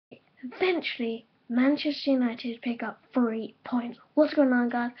eventually Manchester United pick up 3 points. What's going on,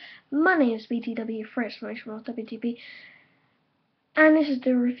 guys? My name is BTW, Fritz from WTP, and this is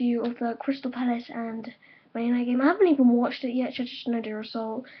the review of the Crystal Palace and Man United game. I haven't even watched it yet, so I just know the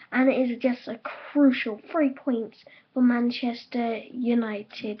result, and it is just a crucial 3 points for Manchester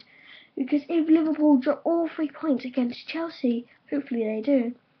United. Because if Liverpool drop all 3 points against Chelsea, hopefully they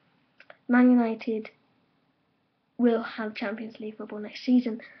do, Man United will have Champions League football next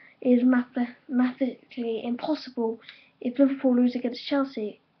season. It is mathematically impossible if Liverpool lose against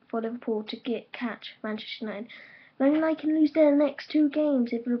Chelsea for Liverpool to catch Manchester United. Man United can lose their next 2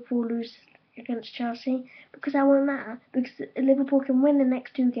 games if Liverpool lose against Chelsea, because that won't matter, because Liverpool can win the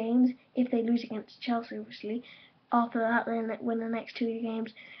next 2 games if they lose against Chelsea, obviously. After that, they win the next 2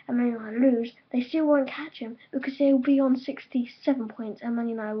 games, and Man United lose, they still won't catch them, because they will be on 67 points, and Man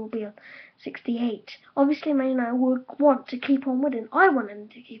United will be on 68. Obviously, Man United would want to keep on winning. I want them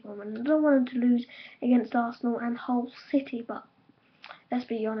to keep on winning. I don't want them to lose against Arsenal and Hull City, but let's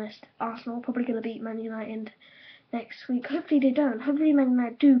be honest, Arsenal are probably going to beat Man United next week. Hopefully they don't. Hopefully Man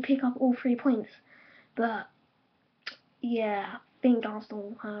United do pick up all 3 points. But yeah, I think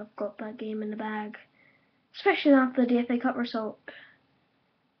Arsenal have got that game in the bag, especially after the FA Cup result.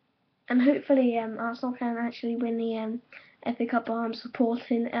 And hopefully Arsenal can actually win the FA Cup. I'm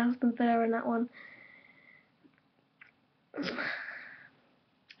supporting Aston Villa in that one.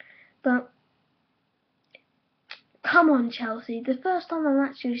 But come on, Chelsea. The first time I'm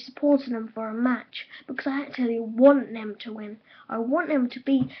actually supporting them for a match, because I actually want them to win. I want them to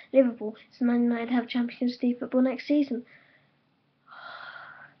beat Liverpool, so Man United have Champions League football next season.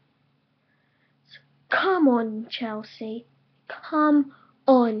 Come on, Chelsea. Come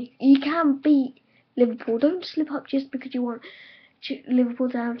on. You can beat Liverpool. Don't slip up just because you want Liverpool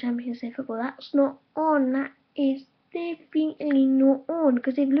to have Champions League football. That's not on. That is definitely not on.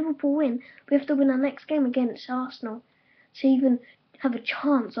 Because if Liverpool win, we have to win our next game against Arsenal to even have a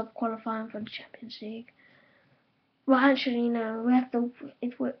chance of qualifying for the Champions League. Well, actually, no. We have to.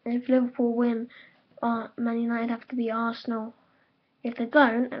 If Liverpool win, Man United have to beat Arsenal. If they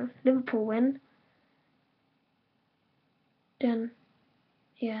don't, if Liverpool win, then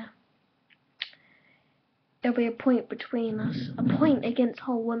yeah, there'll be a point between us. A point against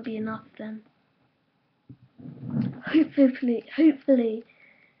Hull won't be enough then. Hopefully,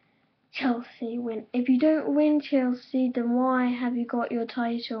 Chelsea win. If you don't win Chelsea, then why have you got your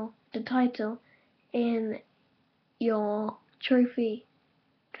title, the title, in your trophy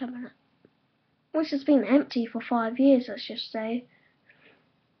cabinet, which has been empty for 5 years, let's just say,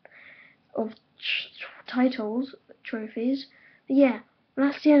 of titles, trophies. But yeah,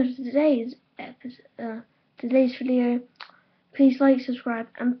 that's the end of today's video. Please like, subscribe,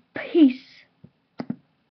 and peace.